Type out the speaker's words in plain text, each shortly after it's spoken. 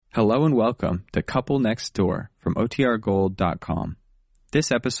Hello and welcome to Couple Next Door from OTRGold.com.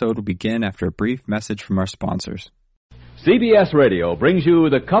 This episode will begin after a brief message from our sponsors. CBS Radio brings you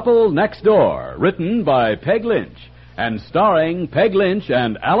The Couple Next Door, written by Peg Lynch and starring Peg Lynch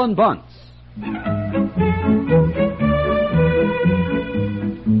and Alan Bunce.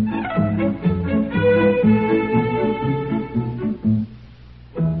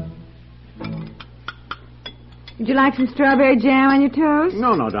 Would you like some strawberry jam on your toast?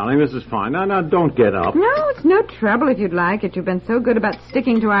 No, darling, this is fine. Now, don't get up. No, it's no trouble if you'd like it. You've been so good about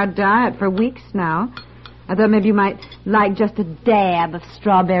sticking to our diet for weeks now. I thought maybe you might like just a dab of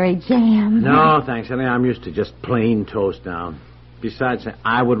strawberry jam. No, thanks, honey. I'm used to just plain toast now. Besides,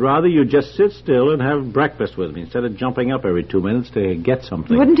 I would rather you just sit still and have breakfast with me instead of jumping up every 2 minutes to get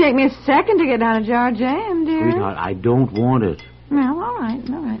something. It wouldn't take me a second to get down a jar of jam, dear. Sweetheart, I don't want it. Well, all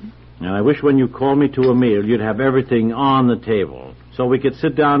right. And I wish when you call me to a meal, you'd have everything on the table so we could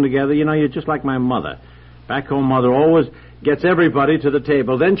sit down together. You know, you're just like my mother. Back home, Mother always gets everybody to the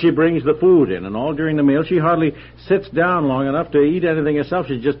table. Then she brings the food in, and all during the meal, she hardly sits down long enough to eat anything herself.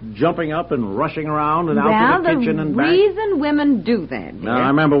 She's just jumping up and rushing around and out to the kitchen and back. The reason women do that, dear. Now, I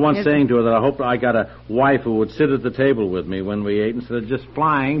remember once saying to her that I hoped I got a wife who would sit at the table with me when we ate instead of just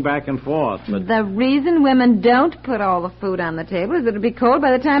flying back and forth. But the reason women don't put all the food on the table is that it'll be cold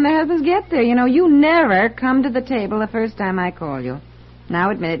by the time their husbands get there. You know, you never come to the table the first time I call you. Now,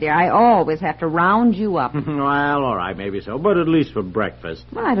 admit it, dear, I always have to round you up. Well, all right, maybe so, but at least for breakfast.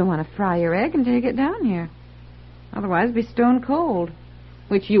 Well, I don't want to fry your egg until you get down here. Otherwise, it'll be stone cold,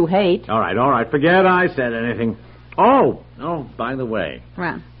 which you hate. All right, forget I said anything. Oh, by the way.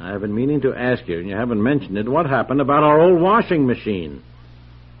 Well? I've been meaning to ask you, and you haven't mentioned it, what happened about our old washing machine?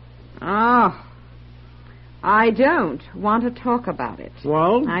 Oh, I don't want to talk about it.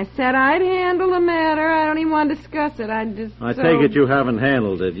 Well? I said I'd handle the matter. I don't even want to discuss it. I take it you haven't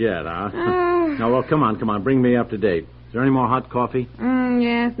handled it yet, huh? No, well, come on. Bring me up to date. Is there any more hot coffee?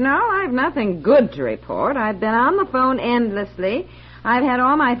 Yes. No, I've nothing good to report. I've been on the phone endlessly. I've had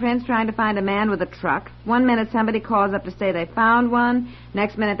all my friends trying to find a man with a truck. 1 minute somebody calls up to say they found one.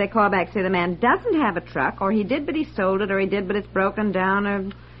 Next minute they call back and say the man doesn't have a truck, or he did but he sold it, or he did but it's broken down,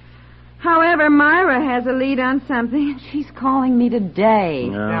 or... However, Myra has a lead on something, and she's calling me today.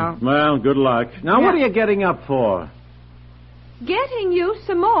 Yeah. So. Well, good luck. Now, What are you getting up for? Getting you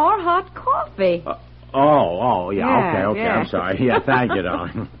some more hot coffee. Yeah. Okay. Yeah. I'm sorry. Yeah, thank you,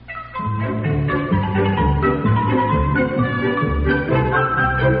 darling.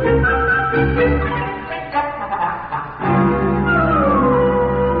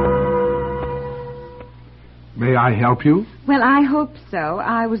 May I help you? Well, I hope so.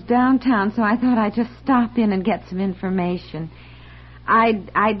 I was downtown, so I thought I'd just stop in and get some information.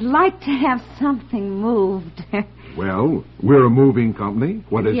 I'd like to have something moved. Well, we're a moving company.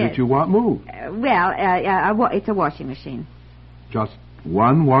 What is it you want moved? It's a washing machine. Just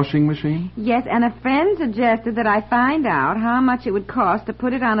one washing machine? Yes, and a friend suggested that I find out how much it would cost to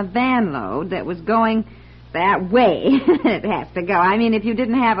put it on a van load that was going that way. It has to go. I mean, if you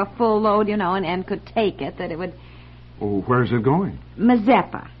didn't have a full load, and could take it, that it would... Oh, where's it going?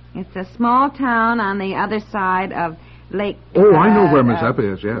 Mazeppa. It's a small town on the other side of Lake... Oh, I know where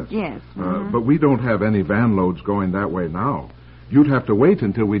Mazeppa is, yes. Yes. But we don't have any van loads going that way now. You'd have to wait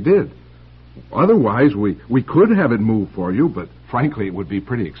until we did. Otherwise, we could have it moved for you, but frankly, it would be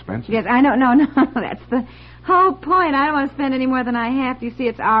pretty expensive. Yes, I know. No, that's the whole point. I don't want to spend any more than I have to. You see,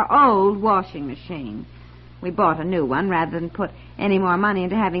 it's our old washing machine. We bought a new one rather than put any more money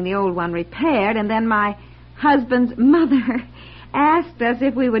into having the old one repaired, and then my husband's mother asked us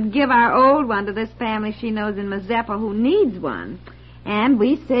if we would give our old one to this family she knows in Mazeppa who needs one. And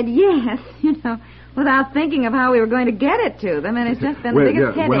we said yes, without thinking of how we were going to get it to them, and it's just been the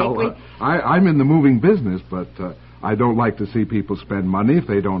biggest headache. I'm in the moving business, but I don't like to see people spend money if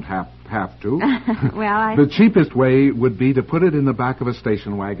they don't have to. The cheapest way would be to put it in the back of a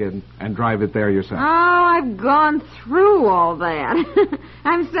station wagon and drive it there yourself. Oh, I've gone through all that.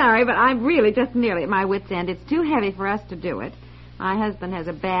 I'm sorry, but I'm really just nearly at my wit's end. It's too heavy for us to do it. My husband has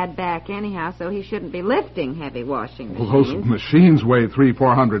a bad back anyhow, so he shouldn't be lifting heavy washing machines. Well, those machines weigh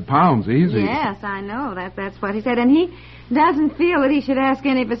 300-400 pounds easy. Yes, I know. That's what he said. And he doesn't feel that he should ask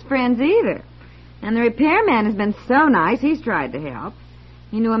any of his friends either. And the repairman has been so nice, he's tried to help.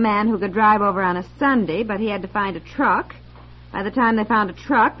 He knew a man who could drive over on a Sunday, but he had to find a truck. By the time they found a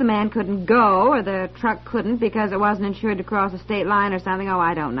truck, the man couldn't go, or the truck couldn't because it wasn't insured to cross a state line or something. Oh,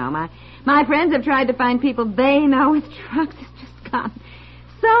 I don't know. My friends have tried to find people they know with trucks. It's just gone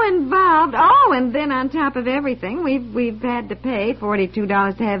so involved. Oh, and then on top of everything, we've had to pay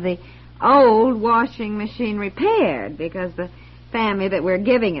 $42 to have the old washing machine repaired because the family that we're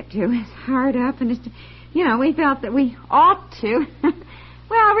giving it to is hard up, and we felt that we ought to.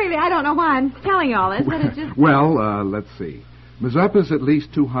 Well, really, I don't know why I'm telling you all this, but it's just... Well, let's see. Mazeppa's at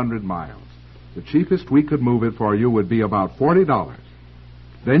least 200 miles. The cheapest we could move it for you would be about $40.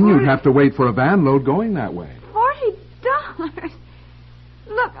 Then you'd have to wait for a van load going that way. $40?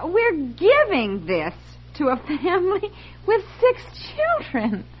 Look, we're giving this to a family with 6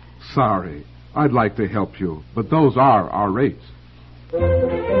 children. Sorry. I'd like to help you, but those are our rates.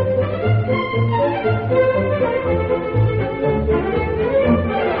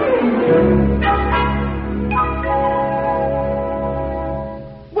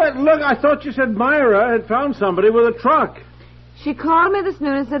 Well, look, I thought you said Myra had found somebody with a truck. She called me this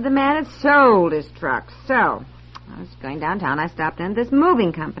noon and said the man had sold his truck. So, I was going downtown. I stopped in at this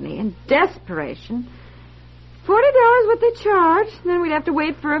moving company in desperation. $40 what they charge. Then we'd have to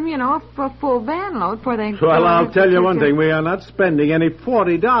wait for a full van load before they... Well, I'll tell you one thing. We are not spending any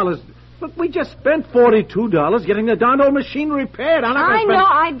 $40. Look, we just spent $42 getting the darn old machine repaired. I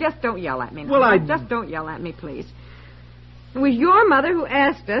know. Just don't yell at me now. Well, Just don't yell at me, please. It was your mother who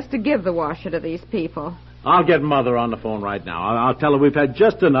asked us to give the washer to these people. I'll get Mother on the phone right now. I'll tell her we've had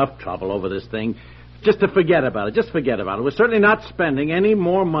just enough trouble over this thing. Just to forget about it. Just forget about it. We're certainly not spending any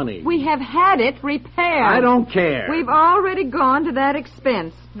more money. We have had it repaired. I don't care. We've already gone to that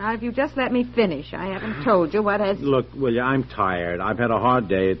expense. Now, if you just let me finish. I haven't told you what has... Look, will you, I'm tired. I've had a hard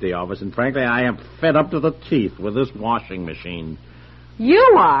day at the office, and frankly, I am fed up to the teeth with this washing machine.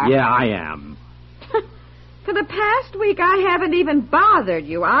 You are? Yeah, I am. For the past week, I haven't even bothered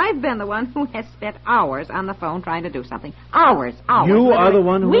you. I've been the one who has spent hours on the phone trying to do something. Hours. You are the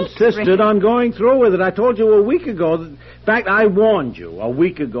one who insisted on going through with it. I told you a week ago. In fact, I warned you a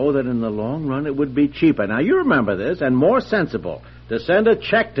week ago that in the long run it would be cheaper. Now, you remember this, and more sensible, to send a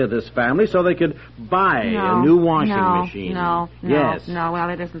check to this family so they could buy a new washing machine. Yes. No, well,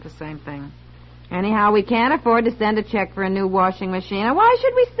 it isn't the same thing. Anyhow, we can't afford to send a check for a new washing machine. And why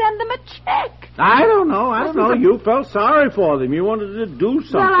should we send them a check? I don't know. You felt sorry for them. You wanted to do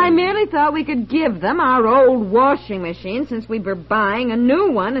something. Well, I merely thought we could give them our old washing machine since we were buying a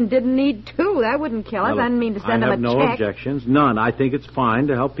new one and didn't need two. That wouldn't kill us. I didn't mean to send them a check. I have no objections. None. I think it's fine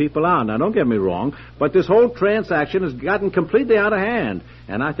to help people out. Now, don't get me wrong, but this whole transaction has gotten completely out of hand.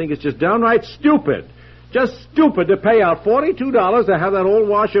 And I think it's just downright stupid. Just stupid to pay out $42 to have that old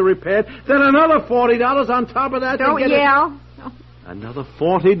washer repaired, then another $40 on top of that to get it... Another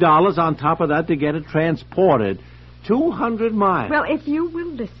 $40 on top of that to get it transported 200 miles. Well, if you will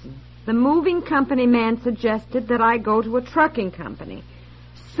listen, the moving company man suggested that I go to a trucking company.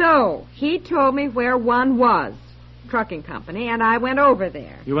 So, he told me where one was, trucking company, and I went over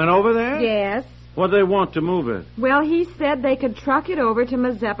there. You went over there? Yes. What do they want to move it? Well, he said they could truck it over to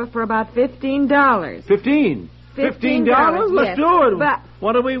Mazeppa for about $15. $15? $15? Let's yes. do it. But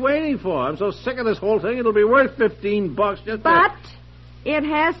what are we waiting for? I'm so sick of this whole thing. It'll be worth $15 just But it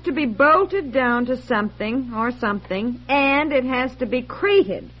has to be bolted down to something, and it has to be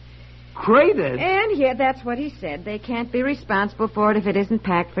crated. Crated? And yeah, that's what he said. They can't be responsible for it if it isn't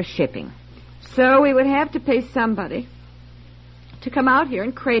packed for shipping. So we would have to pay somebody to come out here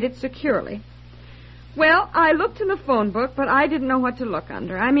and crate it securely. Well, I looked in the phone book, but I didn't know what to look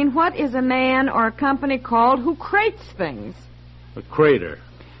under. I mean, what is a man or a company called who crates things? A crater.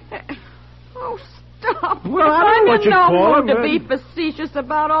 Oh, stop. Well, I know what you call it. To be facetious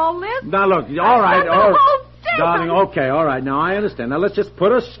about all this. Now, look, all right. Darling, okay, all right. Now, I understand. Now, let's just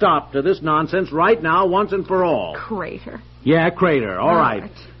put a stop to this nonsense right now, once and for all. Crater. Yeah, crater. All right.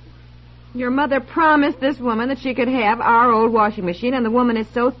 Your mother promised this woman that she could have our old washing machine, and the woman is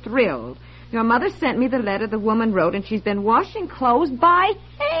so thrilled. Your mother sent me the letter the woman wrote, and she's been washing clothes by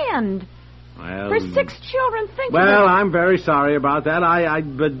hand. Well, for 6 children, think of it. Well, I'm very sorry about that.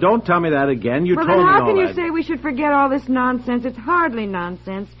 But don't tell me that again. You told me all that. Well, then how can you say we should forget all this nonsense? It's hardly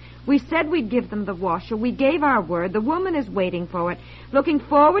nonsense. We said we'd give them the washer. We gave our word. The woman is waiting for it, looking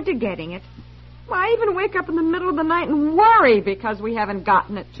forward to getting it. Well, I even wake up in the middle of the night and worry because we haven't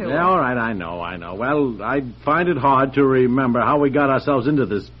gotten it to her. Yeah, all right, I know. Well, I find it hard to remember how we got ourselves into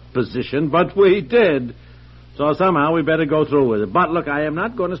this position, but we did. So somehow we better go through with it. But look, I am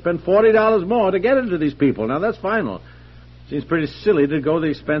not going to spend $40 more to get it to these people. Now, that's final. Seems pretty silly to go to the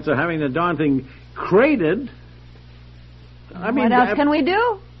expense of having the darn thing crated. What else can we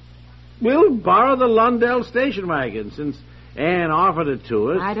do? We'll borrow the Lundell station wagon since Ann offered it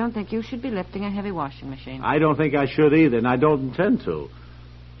to us. I don't think you should be lifting a heavy washing machine. I don't think I should either, and I don't intend to.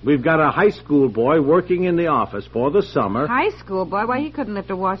 We've got a high school boy working in the office for the summer. High school boy? Why, he couldn't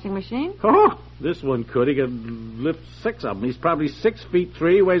lift a washing machine. Oh, this one could. He could lift 6 of them. He's probably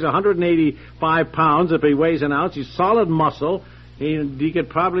 6'3", weighs 185 pounds if he weighs an ounce. He's solid muscle. He could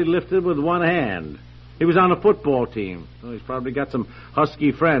probably lift it with one hand. He was on a football team. So he's probably got some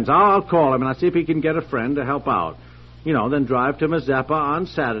husky friends. I'll call him and I'll see if he can get a friend to help out. Then drive to Mazeppa on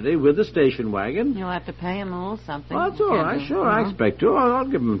Saturday with the station wagon. You'll have to pay him a little something. Well, that's all right. Sure, I expect to. I'll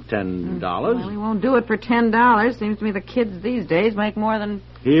give him $10. Well, he won't do it for $10. Seems to me the kids these days make more than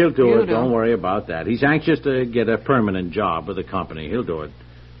He'll do it. Don't worry about that. He's anxious to get a permanent job with the company. He'll do it.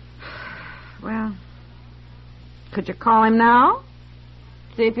 Well, could you call him now?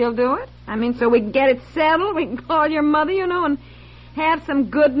 See if he'll do it? So we can get it settled. We can call your mother, and have some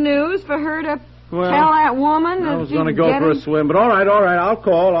good news for her to tell that woman. I was going to go for a swim, but all right. I'll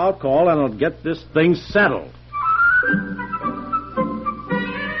call, and I'll get this thing settled.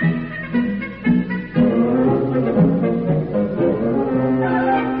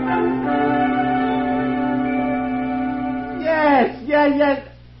 Yes.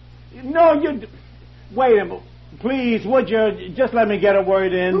 No, you... Wait a minute. Please, would you just let me get a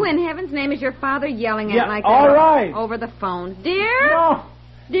word in? Who in heaven's name is your father yelling at like that? All right. Over the phone. Dear? No.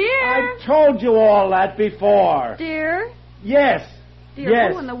 Dear? I told you all that before. Dear? Yes. Dear,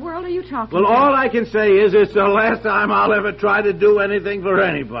 yes. Who in the world are you talking Well, to? all I can say is it's the last time I'll ever try to do anything for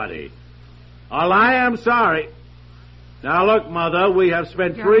anybody. All I am sorry. Now, look, Mother, we have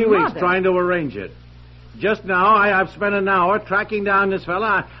spent 3 weeks trying to arrange it. Just now, I've spent an hour tracking down this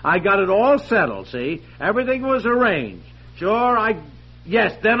fella. I got it all settled, see? Everything was arranged. Sure,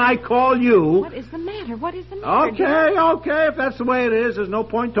 Yes, then I call you. What is the matter? Okay, if that's the way it is, there's no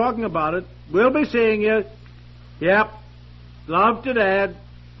point talking about it. We'll be seeing you. Yep. Love to Dad.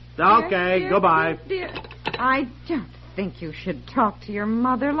 Okay, goodbye. Dear, I don't think you should talk to your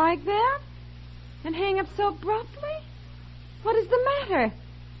mother like that. And hang up so abruptly. What is the matter?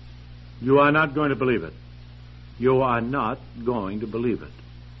 You are not going to believe it. You are not going to believe it.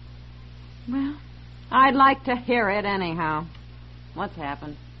 Well, I'd like to hear it anyhow. What's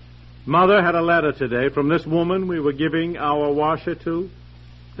happened? Mother had a letter today from this woman we were giving our washer to.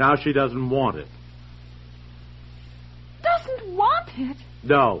 Now she doesn't want it. Doesn't want it?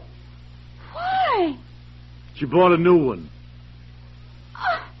 No. Why? She bought a new one.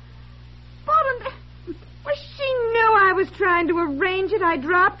 Well, she knew I was trying to arrange it. I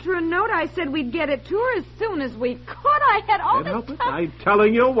dropped her a note. I said we'd get it to her as soon as we could. I had all this time. I'm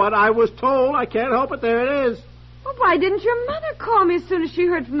telling you what I was told. I can't help it. There it is. Well, why didn't your mother call me as soon as she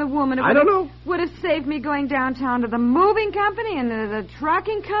heard from the woman? I don't know. Would have saved me going downtown to the moving company and the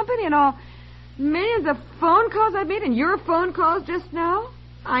trucking company and all millions of phone calls I made and your phone calls just now.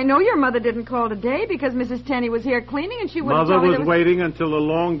 I know your mother didn't call today because Mrs. Tenney was here cleaning and she would have told me. Mother was waiting until the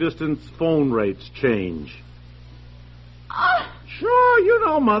long-distance phone rates change. Sure, you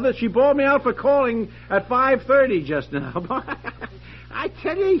know, Mother. She bought me out for calling at 5:30 just now. I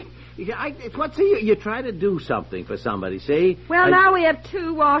tell you, you try to do something for somebody, see? Well, now we have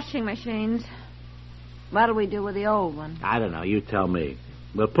 2 washing machines. What'll we do with the old one? I don't know. You tell me.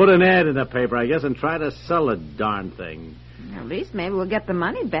 We'll put an ad in the paper, I guess, and try to sell the darn thing. At least maybe we'll get the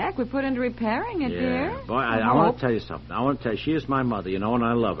money back we put into repairing it, dear. Boy, I want to tell you something. I want to tell you, she is my mother, and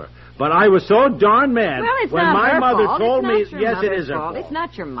I love her. But I was so darn mad when my mother told me. Yes, it is her fault. It's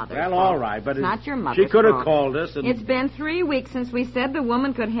not your mother's fault. Well, all right, but it's not your mother's fault. She could have called us. And... It's been 3 weeks since we said the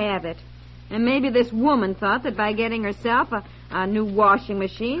woman could have it. And maybe this woman thought that by getting herself a new washing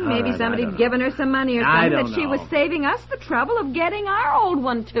machine, maybe somebody had given her some money or something, that she was saving us the trouble of getting our old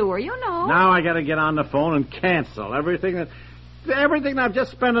one to her, you know. Now I got to get on the phone and cancel everything I've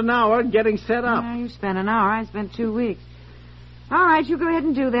just spent an hour getting set up. You spent an hour. I spent 2 weeks. All right, you go ahead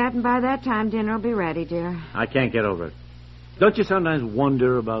and do that, and by that time, dinner will be ready, dear. I can't get over it. Don't you sometimes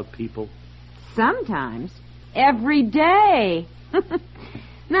wonder about people? Sometimes. Every day.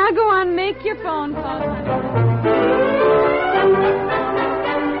 Now go on, make your phone call.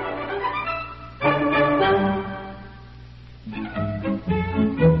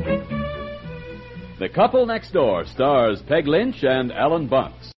 The Couple Next Door stars Peg Lynch and Alan Bunce.